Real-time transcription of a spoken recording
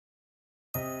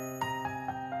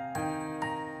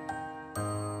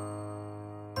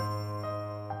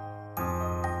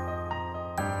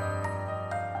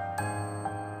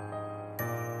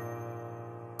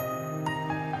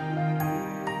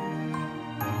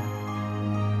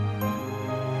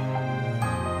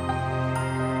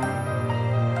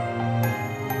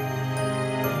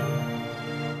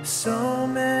So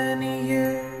many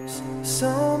years,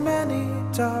 so many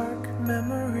dark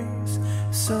memories,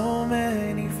 so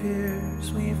many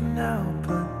fears we've now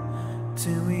put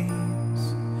to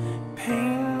ease.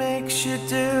 Pain makes you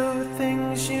do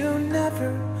things you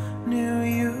never knew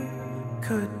you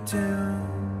could do.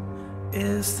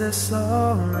 Is this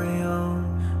all real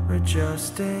or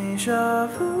just deja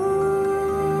vu?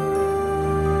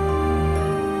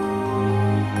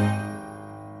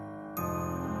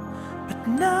 But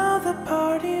now the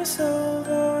party's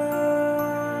over.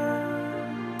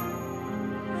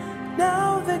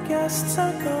 Now the guests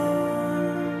are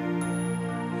gone.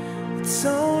 It's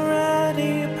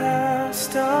already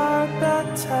past our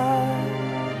bedtime.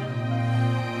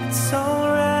 It's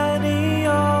already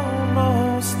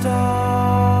almost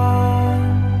dawn.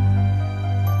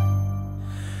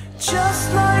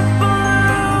 Just like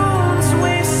balloons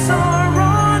we soar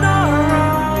on our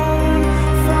own,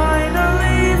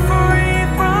 finally free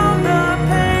from the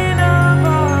pain of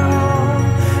our own.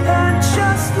 And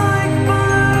just like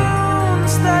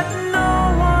balloons that no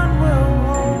one will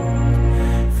hold,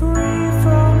 free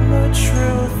from the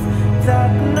truth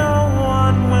that no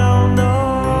one will know.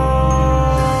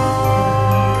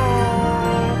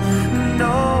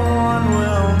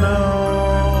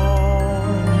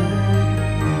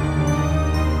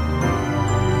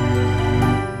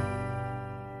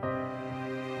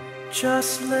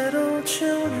 Just little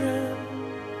children,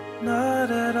 not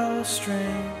at all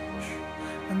strange,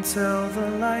 until the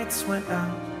lights went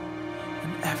out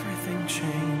and everything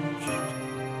changed.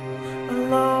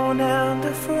 Alone and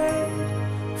afraid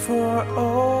for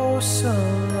oh so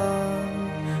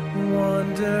long,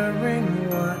 wondering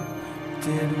what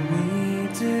did we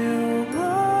do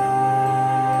wrong.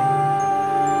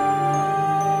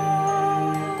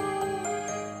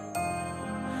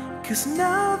 'Cause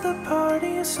now the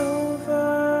party's over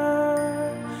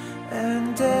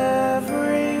and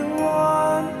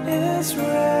everyone is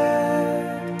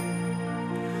red.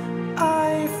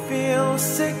 I feel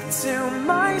sick to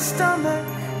my stomach,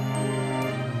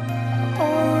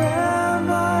 or am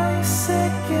I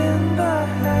sick in the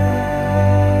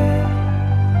head?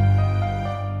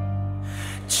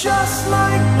 Just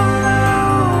like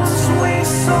balloons we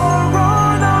soar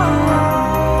on our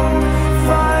own,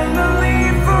 finally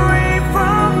free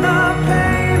from the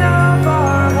pain of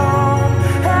our home.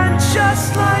 And just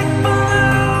like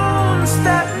balloons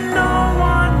that no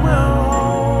one will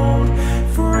hold,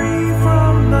 free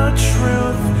from the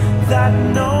truth that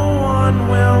no one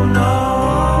will know.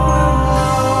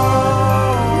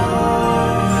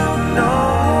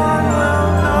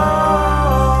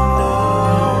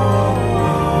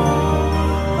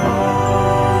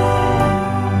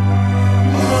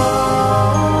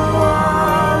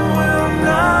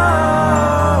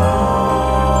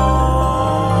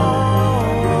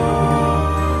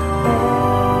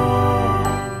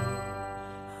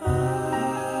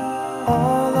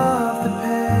 All of the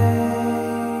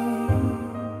pain,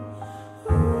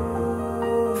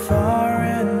 far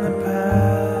in the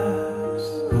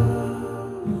past,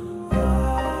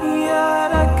 yet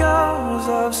echoes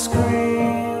of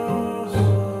screams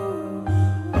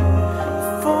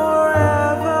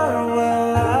forever will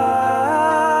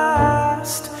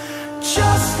last.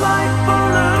 Just like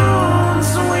balloons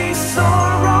we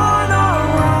soar on our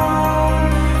own,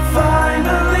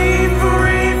 finally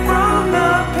free from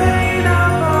the pain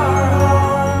of our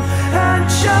home. And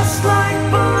just like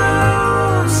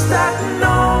balloons that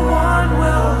no one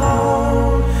will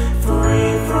hold,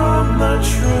 free from the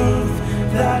truth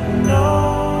that no